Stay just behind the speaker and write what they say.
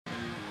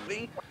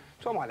Stevie.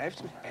 To my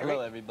left, Eric.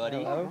 Hello, everybody.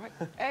 Hello.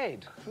 Right.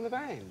 Ed, from the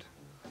band.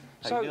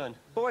 How you doing?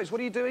 Boys, what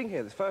are you doing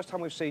here? The first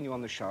time we've seen you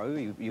on the show,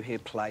 you here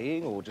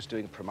playing or just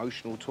doing a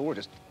promotional tour or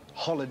just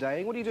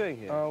holidaying? What are you doing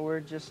here? Oh,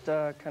 we're just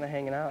kind of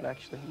hanging out,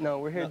 actually. No,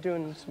 we're here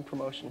doing some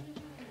promotion.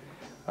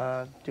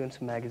 Doing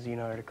some magazine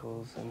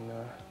articles and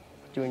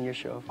doing your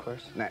show, of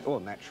course. Well,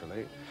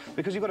 naturally.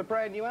 Because you've got a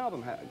brand new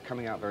album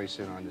coming out very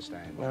soon, I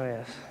understand. Oh,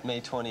 yes. May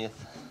 20th.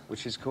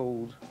 Which is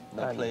called?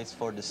 No Place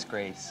for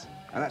Disgrace.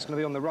 And that's going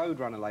to be on the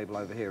Roadrunner label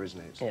over here, isn't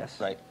it?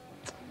 Yes. Right.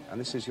 And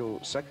this is your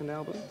second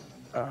album?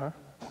 Uh-huh.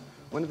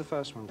 When did the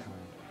first one come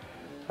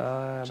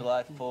out?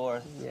 July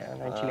 4th. Yeah,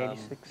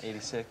 1986.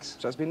 86.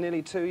 So it's been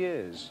nearly 2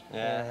 years.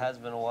 Yeah, it has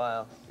been a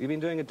while. You've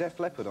been doing a Def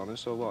Leppard on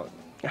us, or what?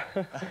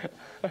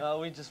 No,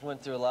 we just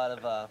went through a lot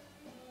of,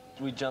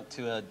 we jumped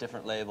to a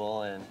different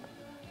label and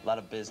a lot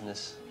of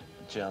business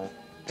junk.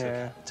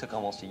 Took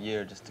almost a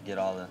year just to get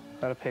all the...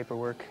 A lot of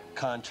paperwork.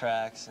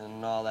 Contracts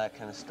and all that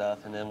kind of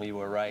stuff, and then we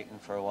were writing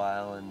for a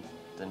while, and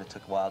then it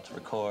took a while to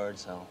record,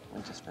 so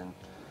we've just been...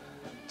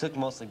 Took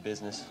mostly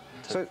business.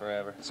 Took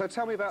forever. So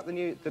tell me about the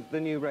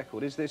new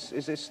record. Is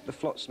this the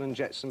Flotsam and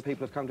Jetsam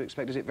people have come to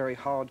expect? Is it very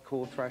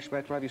hardcore thrash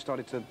metal? Or have you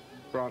started to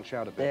branch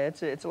out a bit?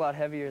 Yeah, it's a lot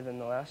heavier than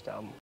the last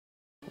album,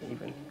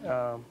 even.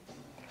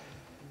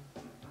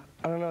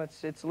 I don't know,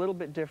 it's a little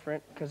bit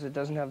different because it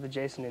doesn't have the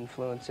Jason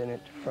influence in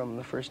it from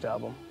the first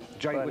album.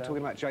 We're talking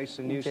about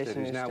Jason Newsted,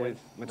 who's now with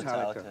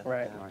Metallica.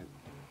 Right.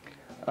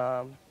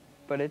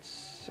 But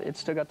it's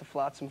still got the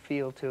Flotsam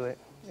feel to it.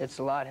 It's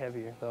a lot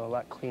heavier, though, a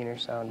lot cleaner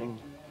sounding.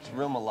 It's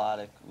real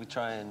melodic. We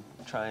try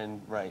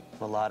and write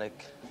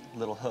melodic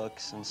little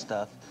hooks and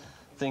stuff,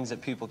 things that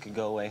people could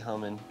go away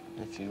humming,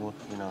 if you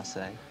know,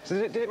 say. So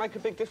did it make a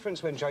big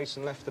difference when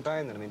Jason left the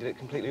band then? I mean, did it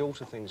completely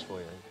alter things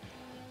for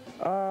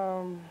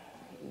you?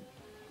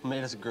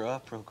 Made us grow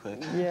up real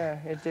quick. Yeah,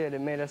 it did.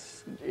 It made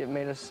us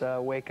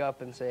wake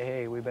up and say,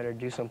 hey, we better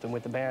do something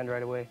with the band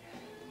right away.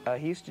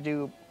 He used to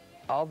do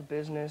all the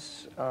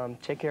business,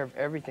 take care of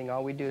everything.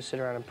 All we do is sit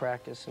around and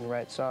practice and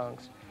write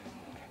songs.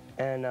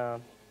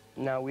 And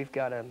now we've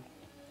got to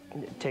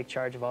take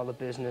charge of all the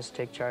business,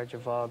 take charge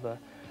of all the,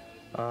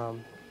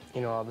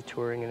 all the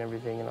touring and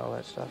everything and all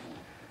that stuff.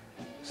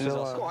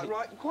 So,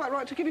 quite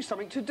right to give you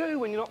something to do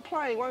when you're not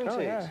playing, won't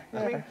it? Yeah,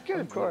 I mean, good.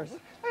 Of course.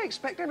 They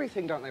expect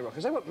everything, don't they,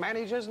 rockers? They want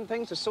managers and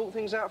things to sort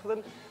things out for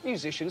them.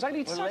 Musicians, they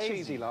need such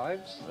easy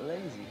lives. We're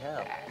lazy,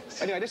 hell.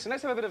 Anyway, listen,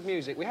 let's have a bit of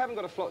music. We haven't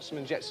got a Flotsam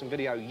and Jetsam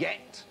video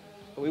yet,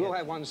 but we will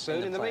have one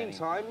soon. In the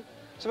meantime,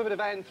 let's have a bit of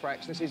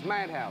Anthrax. This is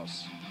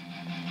Madhouse.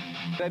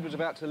 Ed was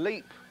about to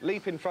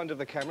leap in front of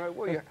the camera.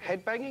 What, are you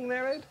headbanging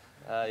there, Ed?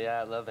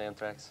 Yeah, I love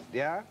Anthrax.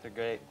 Yeah? They're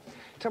great.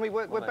 Tell me,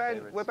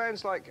 were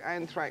bands like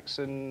Anthrax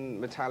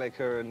and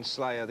Metallica and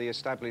Slayer, the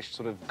established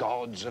sort of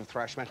gods of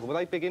thrash metal, were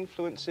they big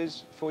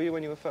influences for you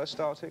when you were first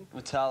starting?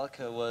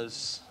 Metallica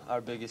was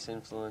our biggest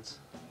influence.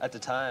 At the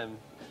time,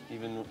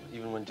 even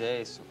when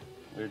Jace,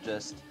 we were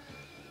just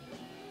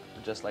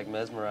like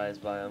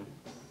mesmerized by them.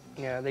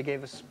 Yeah, they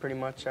gave us pretty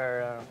much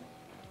our,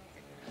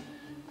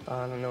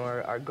 I don't know,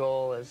 our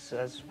goal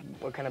as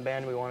what kind of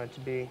band we wanted to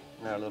be.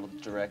 And our little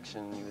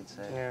direction, you would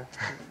say. Yeah,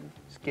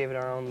 just gave it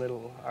our own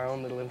little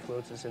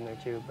influences in there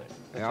too. But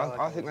yeah,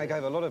 I think they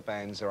gave a lot of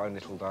bands their own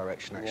little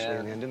direction actually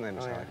in the end, didn't they,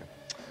 Metallica?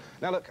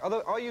 Now look,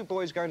 are you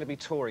boys going to be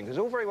touring? Because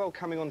it's all very well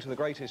coming on to the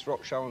greatest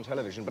rock show on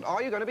television, but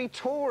are you going to be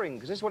touring?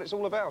 Because this is what it's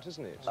all about,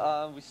 isn't it?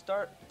 We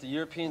start the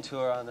European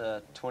tour on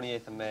the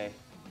 28th of May,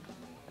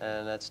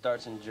 and that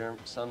starts in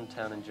some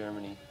town in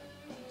Germany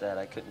that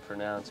I couldn't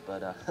pronounce,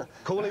 but...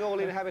 Calling all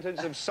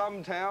inhabitants of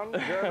some town,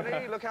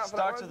 Germany, look out for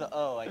that one. Starts with the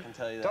O, I can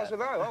tell you that. Starts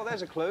with O, oh,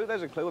 there's a clue,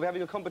 there's a clue. We'll be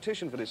having a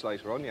competition for this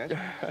later on, yes.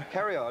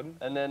 Carry on.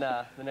 And then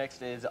the next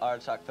day is the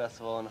Aardschok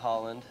Festival in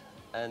Holland,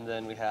 and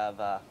then we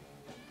have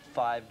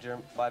 5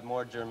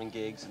 more German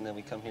gigs, and then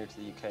we come here to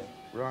the UK.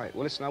 Right,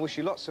 well listen, I wish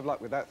you lots of luck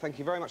with that. Thank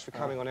you very much for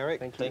coming on, Eric.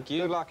 Thank you. Thank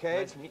you. Good luck,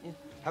 Ed. Nice to meet you.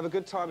 Have a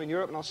good time in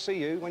Europe, and I'll see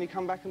you when you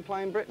come back and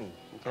play in Britain.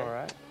 Okay. All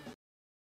right.